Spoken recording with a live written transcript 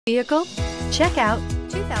Vehicle? Check out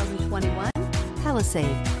 2021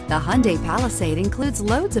 Palisade. The Hyundai Palisade includes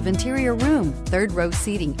loads of interior room, third-row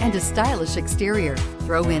seating, and a stylish exterior.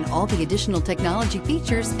 Throw in all the additional technology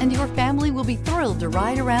features and your family will be thrilled to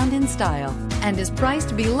ride around in style, and is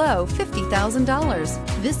priced below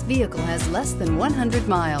 $50,000. This vehicle has less than 100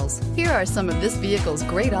 miles. Here are some of this vehicle's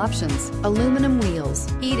great options: aluminum wheels,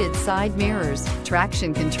 heated side mirrors,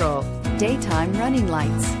 traction control, daytime running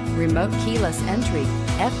lights, remote keyless entry,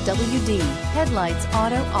 FWD, headlights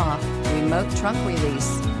auto off, remote trunk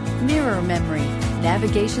release, mirror memory,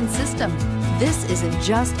 navigation system. This isn't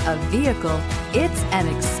just a vehicle, it's an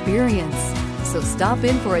experience. So stop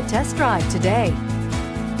in for a test drive today.